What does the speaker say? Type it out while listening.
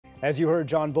As you heard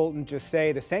John Bolton just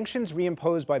say, the sanctions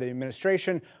reimposed by the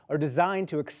administration are designed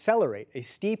to accelerate a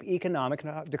steep economic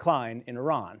decline in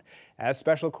Iran. As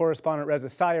special correspondent Reza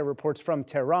Sayah reports from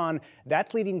Tehran,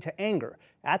 that's leading to anger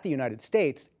at the United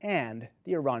States and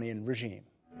the Iranian regime.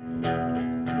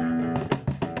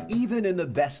 Even in the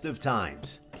best of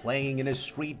times, playing in a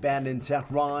street band in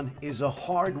Tehran is a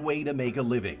hard way to make a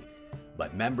living.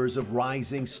 But members of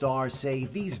Rising Star say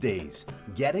these days,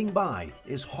 getting by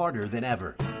is harder than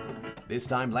ever. This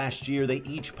time last year, they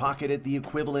each pocketed the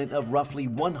equivalent of roughly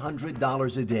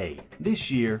 $100 a day.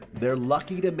 This year, they're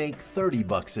lucky to make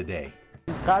 $30 a day.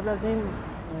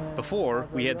 Before,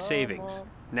 we had savings.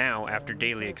 Now, after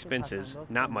daily expenses,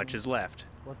 not much is left.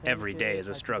 Every day is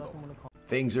a struggle.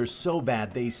 Things are so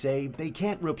bad, they say, they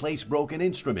can't replace broken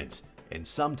instruments. And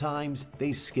sometimes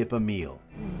they skip a meal.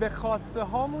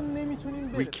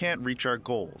 We can't reach our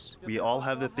goals. We all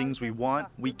have the things we want.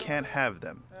 We can't have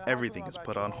them. Everything is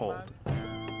put on hold.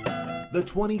 The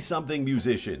 20-something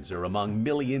musicians are among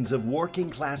millions of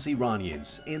working-class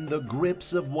Iranians in the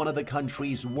grips of one of the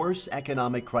country's worst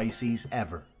economic crises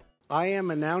ever. I am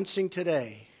announcing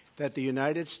today that the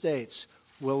United States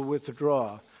will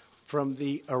withdraw from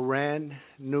the Iran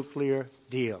nuclear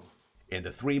deal. In the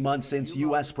 3 months since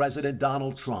U.S. President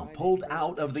Donald Trump pulled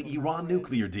out of the Iran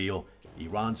nuclear deal,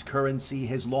 Iran's currency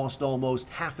has lost almost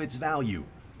half its value.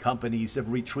 Companies have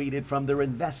retreated from their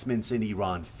investments in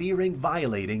Iran, fearing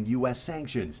violating U.S.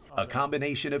 sanctions. A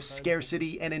combination of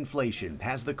scarcity and inflation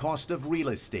has the cost of real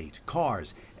estate,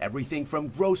 cars, everything from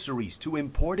groceries to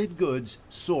imported goods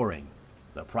soaring.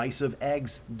 The price of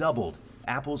eggs doubled.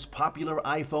 Apple's popular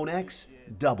iPhone X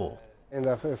doubled.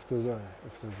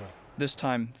 This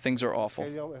time, things are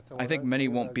awful. I think many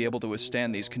won't be able to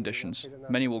withstand these conditions.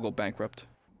 Many will go bankrupt.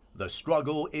 The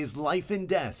struggle is life and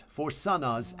death for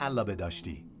Sanaz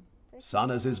Allabedashti.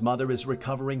 Sanaz's mother is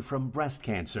recovering from breast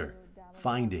cancer.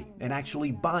 Finding and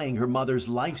actually buying her mother's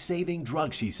life-saving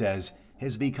drug, she says,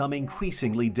 has become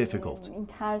increasingly difficult.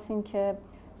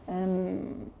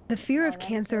 The fear of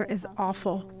cancer is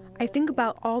awful. I think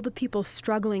about all the people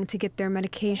struggling to get their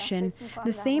medication.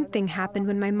 The same thing happened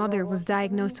when my mother was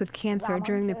diagnosed with cancer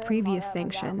during the previous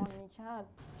sanctions.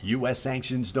 U.S.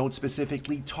 sanctions don't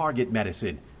specifically target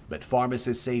medicine, but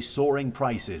pharmacists say soaring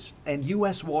prices and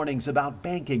U.S. warnings about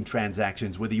banking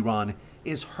transactions with Iran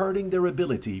is hurting their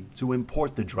ability to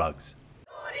import the drugs.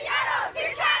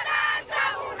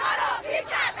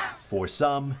 For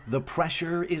some, the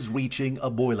pressure is reaching a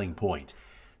boiling point.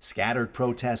 Scattered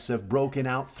protests have broken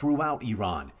out throughout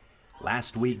Iran.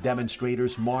 Last week,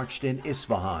 demonstrators marched in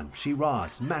Isfahan,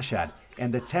 Shiraz, Mashhad,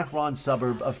 and the Tehran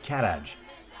suburb of Karaj.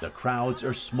 The crowds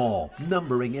are small,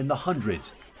 numbering in the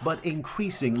hundreds, but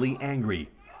increasingly angry.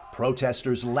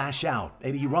 Protesters lash out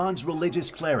at Iran's religious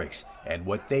clerics and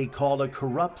what they call a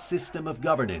corrupt system of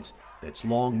governance that's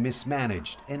long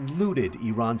mismanaged and looted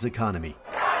Iran's economy.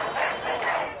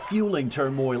 Fueling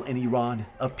turmoil in Iran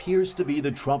appears to be the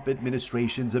Trump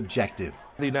administration's objective.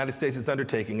 The United States is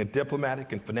undertaking a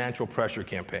diplomatic and financial pressure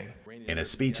campaign. In a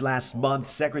speech last month,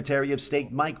 Secretary of State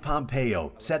Mike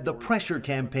Pompeo said the pressure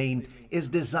campaign is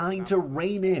designed to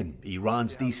rein in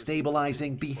Iran's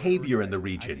destabilizing behavior in the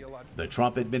region. The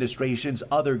Trump administration's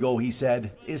other goal, he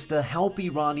said, is to help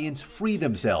Iranians free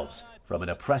themselves from an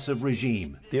oppressive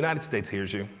regime. The United States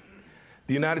hears you.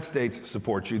 The United States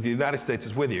supports you. The United States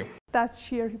is with you. That's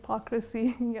sheer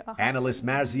hypocrisy. Yeah. Analyst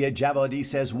Marzia Javadi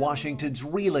says Washington's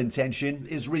real intention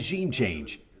is regime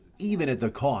change, even at the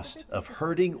cost of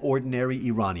hurting ordinary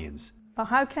Iranians.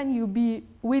 How can you be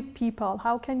with people?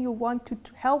 How can you want to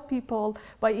help people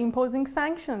by imposing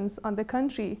sanctions on the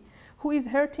country? Who is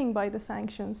hurting by the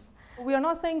sanctions? We are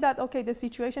not saying that, okay, the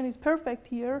situation is perfect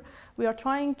here. We are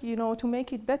trying, to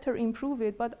make it better, improve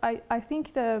it. But I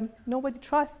think nobody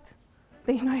trusts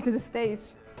the United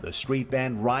States. The street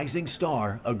band Rising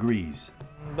Star agrees.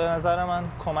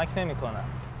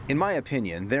 In my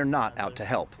opinion, they're not out to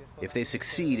help. If they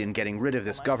succeed in getting rid of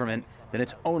this government, then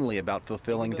it's only about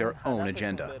fulfilling their own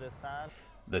agenda.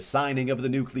 The signing of the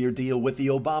nuclear deal with the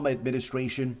Obama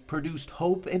administration produced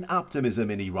hope and optimism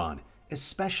in Iran,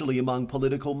 especially among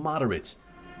political moderates.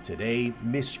 Today,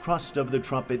 mistrust of the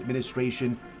Trump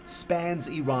administration spans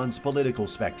Iran's political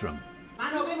spectrum.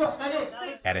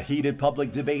 At a heated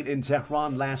public debate in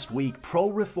Tehran last week,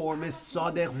 pro-reformist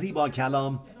Sadegh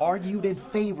Zibakalam argued in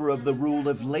favor of the rule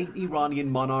of late Iranian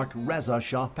monarch Reza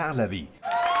Shah Pahlavi.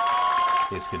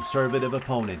 His conservative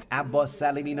opponent, Abbas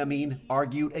Salimi Namin,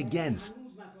 argued against.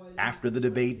 After the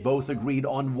debate, both agreed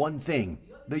on one thing: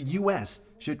 the U.S.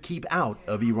 should keep out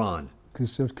of Iran.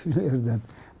 It's clear that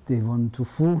they want to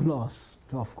fool us,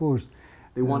 of course.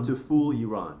 They want to fool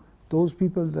Iran. Those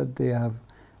people that they have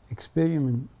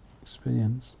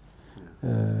experience.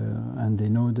 And they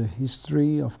know the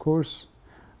history, of course.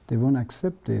 They won't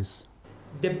accept this.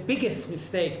 The biggest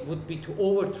mistake would be to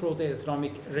overthrow the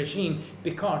Islamic regime,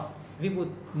 because we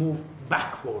would move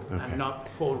backward and not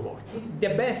forward. The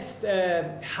best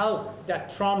help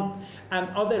that Trump and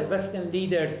other Western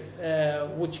leaders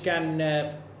which can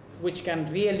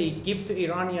really give to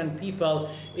Iranian people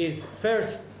is,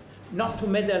 first, not to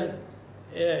meddle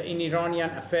in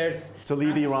Iranian affairs. To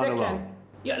leave Iran alone.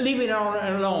 Yeah, leave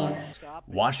Iran alone.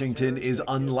 Washington is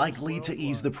unlikely to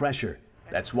ease the pressure.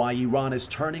 That's why Iran is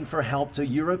turning for help to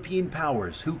European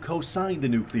powers who co-signed the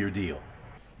nuclear deal.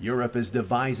 Europe is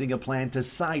devising a plan to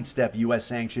sidestep U.S.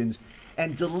 sanctions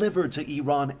and deliver to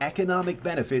Iran economic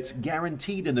benefits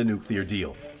guaranteed in the nuclear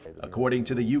deal, according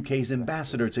to the UK's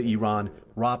ambassador to Iran,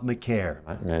 Rob McCare.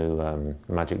 No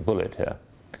magic bullet here,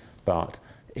 but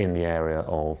in the area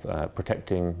of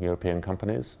protecting European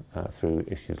companies through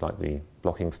issues like the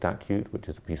blocking statute, which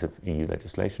is a piece of EU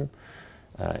legislation,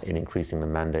 in increasing the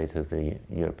mandate of the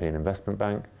European Investment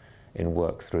Bank, in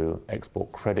work through export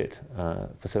credit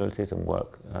facilities and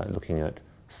work looking at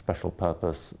special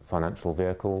purpose financial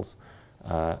vehicles,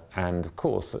 and of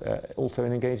course also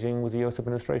in engaging with the US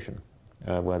administration,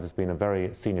 where there's been a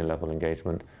very senior level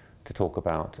engagement to talk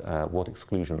about what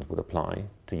exclusions would apply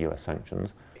to US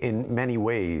sanctions. In many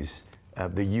ways,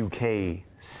 the UK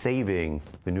saving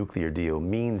the nuclear deal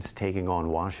means taking on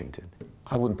Washington.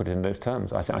 I wouldn't put it in those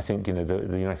terms. I think the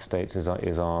United States is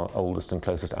our oldest and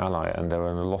closest ally, and there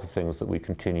are a lot of things that we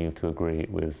continue to agree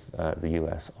with the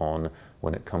US on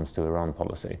when it comes to Iran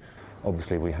policy.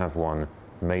 Obviously, we have one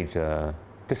major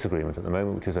disagreement at the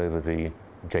moment, which is over the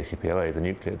JCPOA, the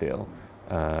nuclear deal,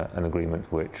 an agreement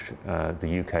which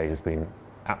the UK has been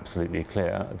absolutely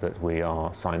clear that we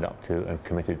are signed up to and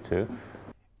committed to.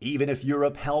 Even if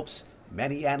Europe helps,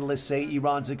 many analysts say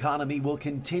Iran's economy will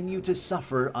continue to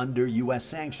suffer under U.S.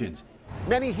 sanctions.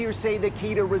 Many here say the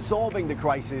key to resolving the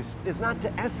crisis is not to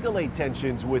escalate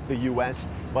tensions with the U.S.,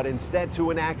 but instead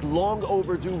to enact long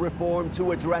overdue reform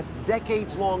to address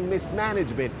decades-long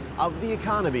mismanagement of the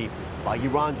economy by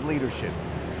Iran's leadership.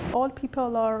 All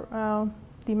people are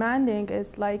demanding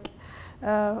is like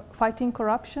fighting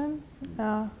corruption,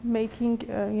 making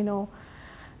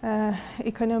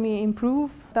economy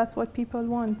improve. That's what people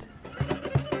want.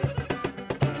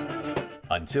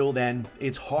 Until then,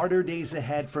 it's harder days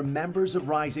ahead for members of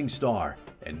Rising Star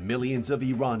and millions of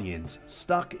Iranians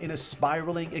stuck in a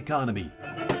spiraling economy.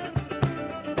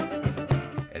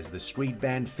 As the street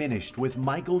band finished with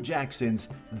Michael Jackson's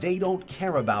 "They Don't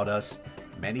Care About Us,"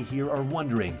 many here are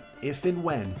wondering if and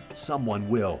when someone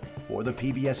will. For the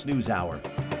PBS NewsHour,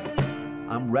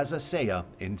 I'm Reza Sayah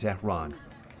in Tehran.